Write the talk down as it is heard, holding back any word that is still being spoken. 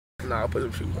Nah, I'll put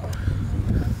some shoes on.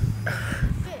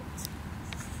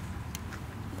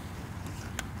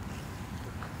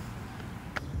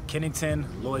 Kennington,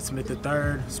 Lloyd Smith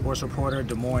III, sports reporter,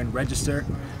 Des Moines Register,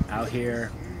 out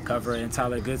here covering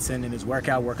Tyler Goodson in his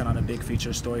workout, working on a big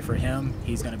feature story for him.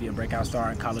 He's going to be a breakout star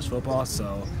in college football,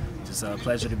 so just a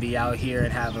pleasure to be out here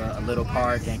and have a little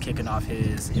part and kicking off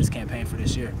his campaign for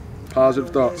this year. Positive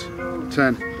thoughts.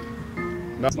 10.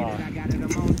 5,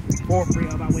 4, 3,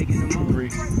 2,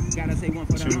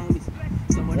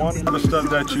 1. One of the stuff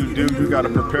that you do, you got to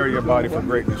prepare your body for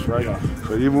greatness, right? Yeah.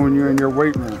 So even when you're in your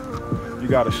weight room, you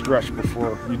got to stretch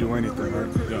before you do anything, right?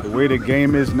 Yeah. The way the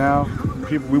game is now,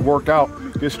 we work out,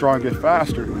 get strong, get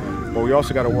faster, but we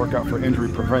also got to work out for injury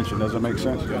prevention. Does that make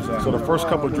sense? Yeah. So the first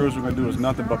couple of drills we're going to do is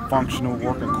nothing but functional,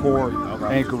 working core,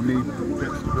 ankle, knee,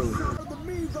 hip stability.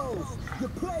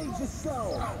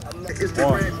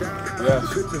 1, yes,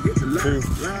 2.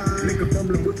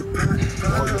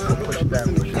 Push it down,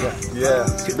 push it up. Yeah,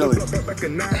 stability.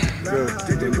 Good.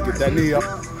 Then get that knee up.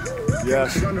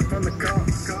 Yes.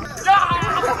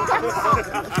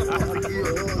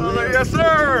 Yes,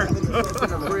 sir.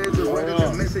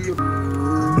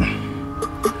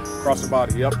 Cross the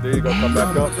body. Yep, there you go. Come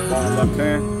back up. Ball in left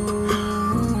hand.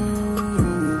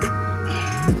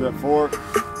 Step forward.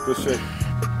 Good shape.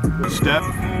 Good step.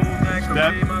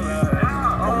 Step.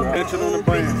 Tension on the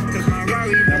brain. I'm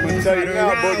gonna tell you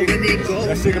now, Boogie,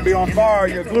 that shit can be on fire,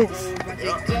 your glutes.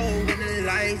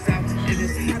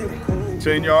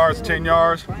 10 yards, 10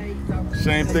 yards.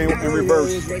 Same thing in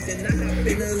reverse.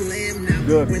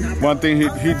 Good. One thing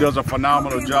he does a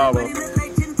phenomenal job of.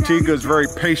 Tiga's very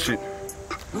patient.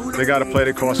 They got to play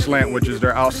they call slant, which is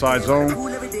their outside zone.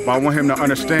 But I want him to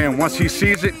understand, once he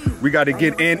sees it, we got to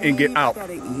get in and get out.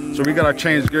 So we got to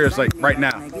change gears like right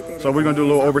now. So we're going to do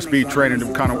a little overspeed training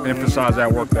to kind of emphasize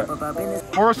that work there.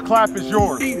 First clap is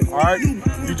yours, all right?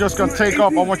 You're just going to take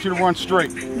off. I want you to run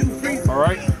straight, all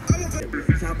right?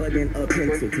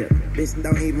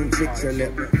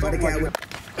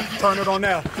 Turn it on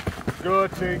now.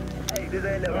 Good, T.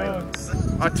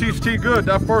 I teach T good.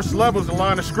 That first level is the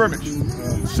line of scrimmage.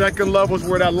 Second level is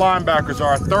where that linebackers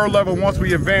are. Third level, once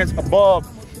we advance above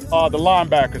the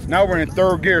linebackers. Now we're in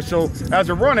third gear. So as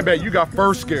a running back, you got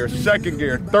first gear, second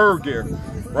gear, third gear,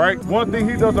 right? One thing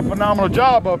he does a phenomenal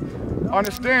job of,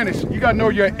 understand is you got to know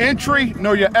your entry,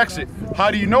 know your exit.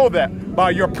 How do you know that?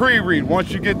 By your pre-read.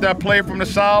 Once you get that play from the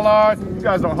sideline, you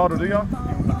guys don't huddle, do y'all?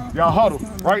 Y'all huddle,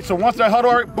 right? So once that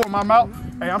huddle, right, boom, I'm out.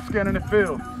 Hey, I'm scanning the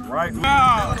field, right?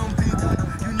 Yeah.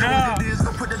 Yeah.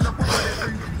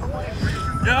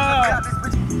 Yeah.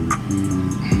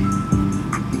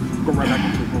 Go right back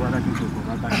into it, go right back into it, go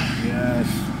right back into it. Yes.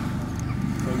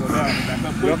 So go down, back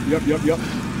up. Yep.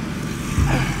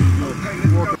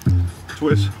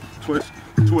 Twist, twist,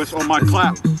 twist on my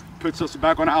clap. Puts us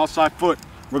back on the outside foot.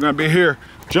 We're gonna be here.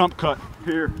 Jump cut,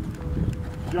 here.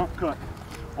 Jump cut.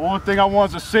 Only thing I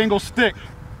want is a single stick.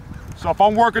 So if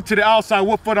I'm working to the outside,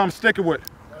 what foot I'm sticking with?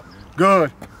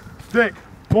 Good. Stick,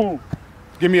 boom.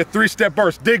 Give me a 3-step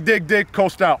burst. Dig, dig, dig,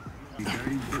 coast out.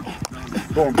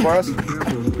 Boom, press.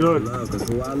 Good,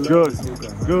 good,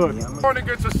 good. Going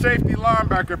against a safety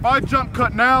linebacker. If I jump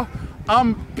cut now,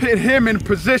 I'm put him in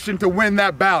position to win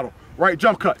that battle, right?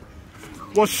 Jump cut.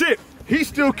 Well, shit, he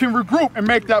still can regroup and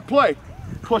make that play.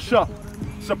 Push up,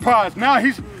 surprise. Now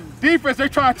he's, defense, they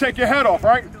trying to take your head off,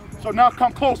 right? So now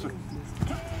come closer.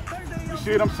 You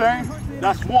see what I'm saying?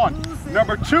 That's one.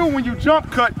 Number 2, when you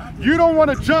jump cut, you don't want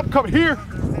to jump cut here.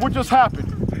 What just happened?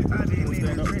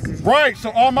 Right, so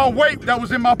all my weight that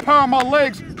was in my power, my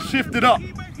legs shifted up.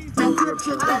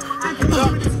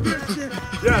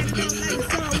 Yes.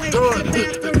 Good.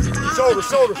 Shoulder,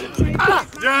 shoulder. Ah,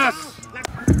 yes.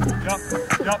 Yup,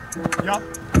 yup, yup,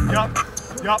 yup,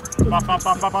 yup. Bop, bop,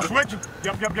 bop, bop, bop. Switch.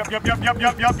 Yup, yup, yup, yup, yup, yup,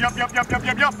 yup, yup, yup, yup, yup,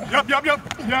 yup, yup, yup, yup, yup.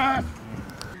 Yes.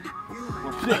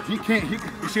 Well, shit, he can't. You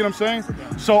see what I'm saying?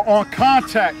 So on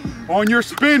contact, on your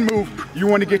spin move, you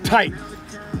want to get tight.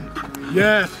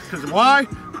 Yes, because why?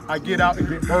 I get out and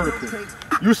get vertical.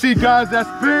 You see guys that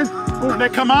spin, boom, they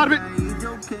come out of it.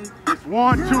 It's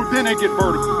 1, 2, then they get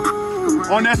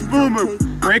vertical. On that spoon move,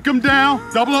 break them down,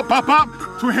 double up, pop, pop,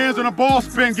 2 hands on the ball,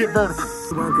 spin, get vertical.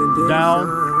 Down,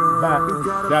 back.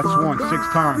 That's 1, 6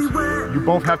 times. You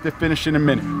both have to finish in a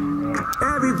minute.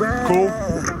 Cool?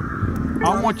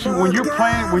 I want you, when you're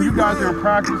playing, when you guys are in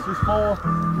practice this fall,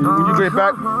 when you get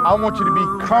back, I want you to be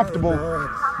comfortable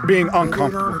being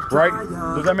uncomfortable, right?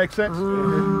 Does that make sense?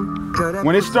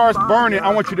 When it starts burning,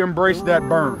 I want you to embrace that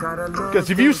burn.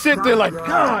 Because if you sit there like,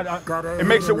 God, it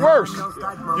makes it worse.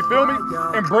 You feel me?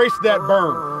 Embrace that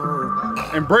burn.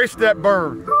 Embrace that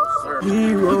burn.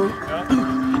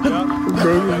 No,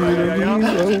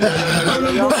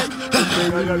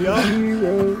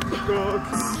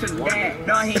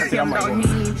 he ain't still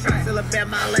up at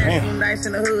my last two nights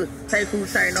in the hood. Take who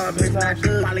train off, it's not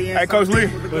good. Hey, Coach Lee.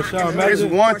 It's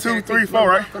 1, 2, 3, 4,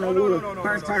 right?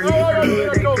 First time in the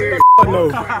hood, No.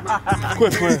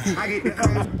 Quit playing.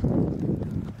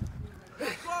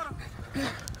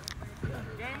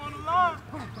 Game on the line.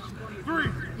 3,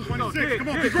 26. Come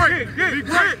on, be great. Be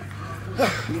great.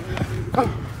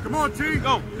 Come on, team.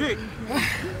 Go. Kick.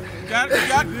 Got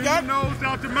it. Nose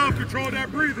out the mouth. Control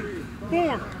that breathing.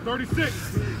 4, 36.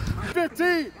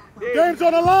 15. Game's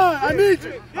on the line. I need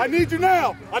you. I need you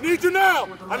now. I need you now.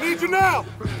 I need you now.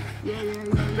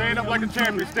 Stand up like a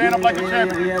champion. Stand up like a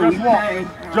champion. Just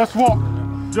walk. Just walk.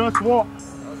 Just walk.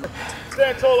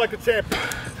 Stand tall like a champion.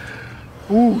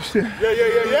 Ooh, shit.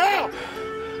 Yeah.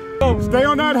 Stay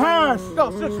on that hash.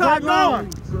 Go, straight line.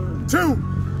 2.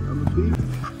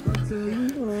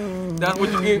 That's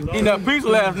what you eating that pizza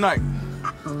last night.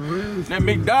 That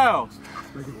McDowell's.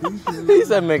 He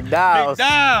said McDowell's.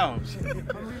 McDowell's.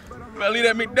 Better leave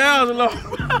that McDowell's alone.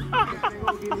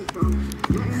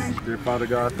 Dear Father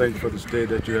God, thank you for this day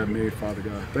that you have made, Father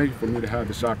God. Thank you for me to have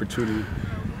this opportunity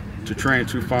to train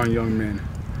 2 fine young men,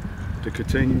 to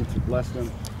continue to bless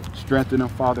them, strengthen them,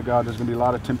 Father God. There's going to be a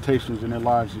lot of temptations in their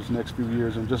lives these next few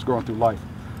years and just going through life.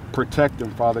 Protect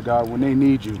them, Father God, when they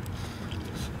need you.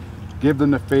 Give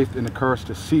them the faith and the courage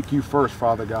to seek you first,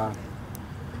 Father God.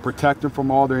 Protect them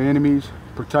from all their enemies.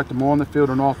 Protect them on the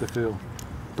field and off the field.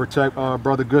 Protect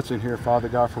Brother Goodson here, Father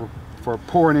God, for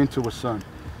pouring into his son.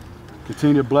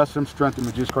 Continue to bless him, strengthen him.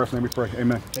 In Jesus Christ's name we pray.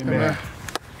 Amen. Amen.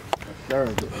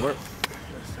 The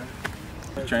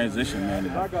transition, man.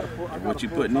 What you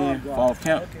putting in, fall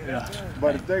camp. Yeah.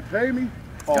 But if they pay me,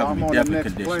 I'm on the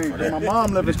next plane. My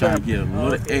mom lives in trying to get a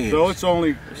little edge. So it's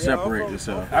only separate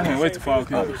yourself. I can't wait to fall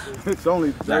camp. It's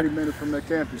only 30 minutes from that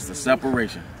campus. It's the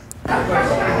separation.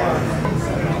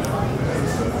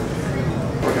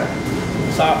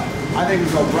 So I think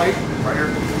we go right here.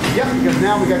 Yep, because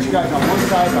now we got you guys on one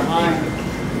side behind.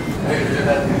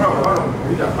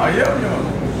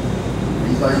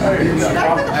 So I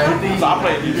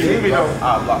play DB,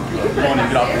 I'll lock you up. You want to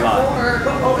get off the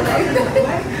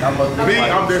line. Me,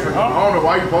 I'm different. I don't know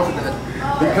why you posted that.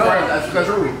 Because that's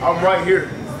true. I'm right here.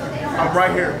 I'm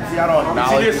right here. See, I don't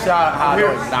acknowledge. See this? I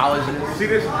don't acknowledge it. See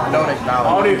this? I don't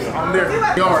acknowledge all this. I'm there.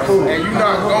 Yards. And you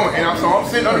not going. And I'm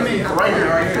sitting underneath right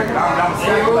here. I'm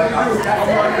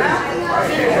right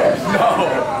here. No.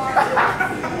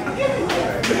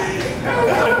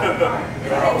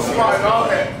 I'm smart and all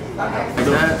that.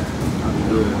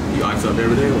 You ice up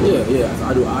every day? Yeah.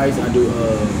 I do ice. I do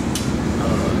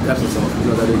Epsom salt. You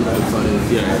know what that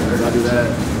is? Yeah. So I do that.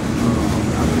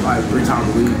 Like 3 times a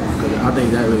week, because I think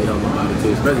that really helps my body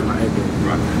too, especially my ankle. And we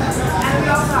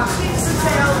also have chips and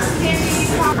sales,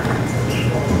 candy,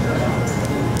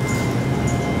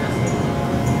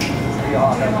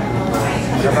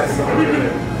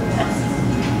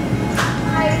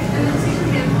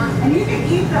 and you can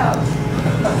eat those.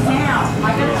 Now,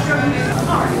 I gotta show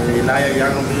you. Now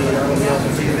y'all gonna be on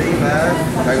some TV, man.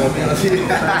 Y'all gonna be on TV.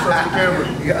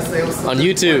 You gotta say what's up. On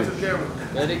YouTube.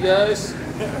 Ready, guys?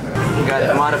 We got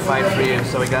it modified for you,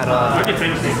 so we got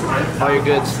all your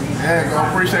goods. Yeah,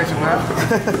 I appreciate you, man.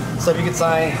 So if you could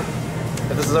sign,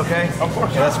 if this is okay? Of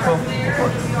course. Yeah, that's cool.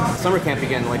 Summer camp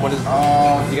again, like when is, you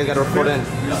guys got to report in?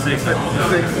 6.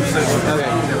 Okay,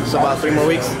 so about 3 more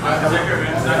weeks?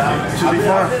 Should be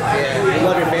fun. Yeah, we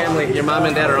love your family. Your mom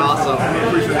and dad are awesome.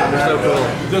 They're so cool.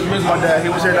 Just miss my dad. He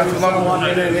was here not too long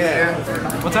ago. Yeah.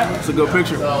 What's that? It's a good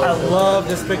picture. I love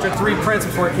this picture. 3 prints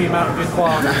before it came out in good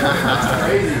quality. That's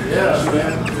crazy. Yeah,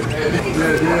 man.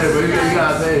 Yeah, but you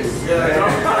got that.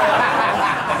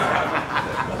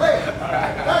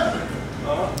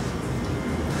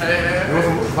 You want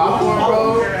some popcorn,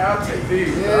 bro? I'll take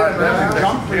these. Yeah, man.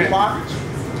 Jump for your pockets.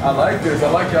 I like this. I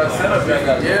like y'all setup. Yeah,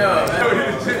 man. I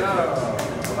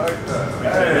like that.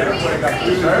 Hey,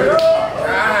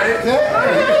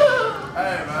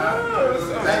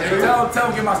 man. Tell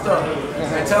him get my stuff.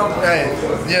 Hey, tell him. Hey,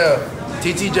 yeah.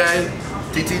 TTJ,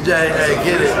 hey,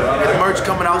 get it. The merch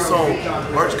coming out soon.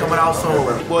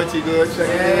 Boy, T good. Check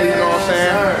it in, you know what I'm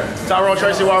saying? Tyrone,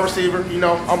 Tracy, wide receiver. You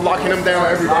know, I'm locking him down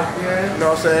every day. You know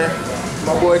what I'm saying?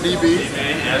 My boy DB.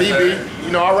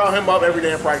 You know, I round him up every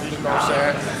day in practice. You know what I'm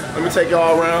saying? Let me take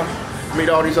y'all around, meet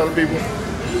all these other people.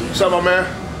 What's up, my man?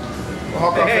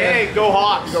 Hey, go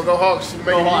Hawks. You gonna go Hawks? You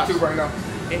making YouTube right now.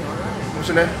 What's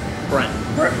your name? Brent.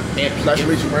 Nice to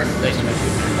meet you, Brent. Nice to meet you.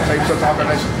 Thank you so much, Hawkeye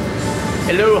Nation.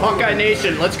 Hello, Hawkeye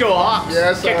Nation. Let's go Hawks.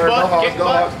 Yes, sir. Kick butt, Go Hawks, kick go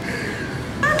butt. Hawks.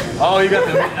 Oh, you got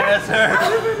the yes, sir.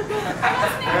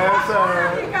 Yes, sir.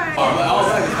 All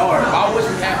black is hard. I wish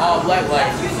we had all black like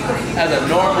as a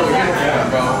normal uniform,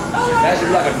 bro. That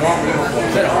should be like a normal uniform.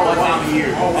 Instead of all time of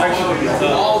year. All thank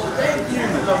you.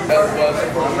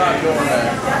 I'm not doing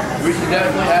that. We should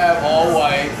definitely have all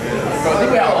white. Bro, I think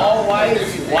we have all white,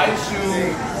 white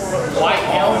shoes, white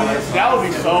helmets. That would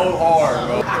be so hard,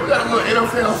 bro. We got a little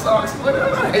NFL socks. What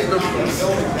I hate them.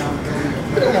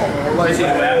 Come on, like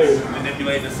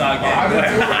manipulate the sock game. I've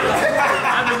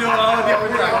been doing all of it.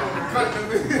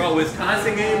 Bro,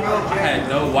 Wisconsin game, bro, I had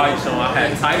no white on. I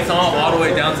had tights on all the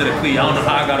way down to the cleat. I don't know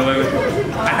how I got away with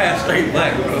it. I had straight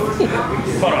black, bro.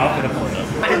 Hold on, I'm gonna pull it up.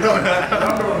 I ain't doing that.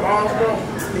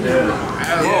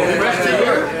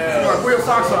 Yeah. Real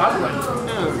socks on. I was like,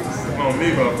 come on,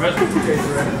 me, bro.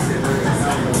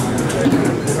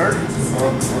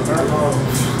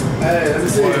 Hey, let me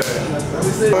see. Let me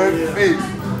see. 1 feet.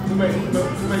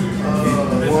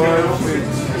 1 feet.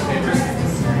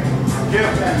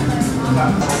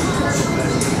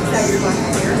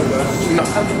 No.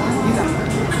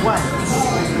 What?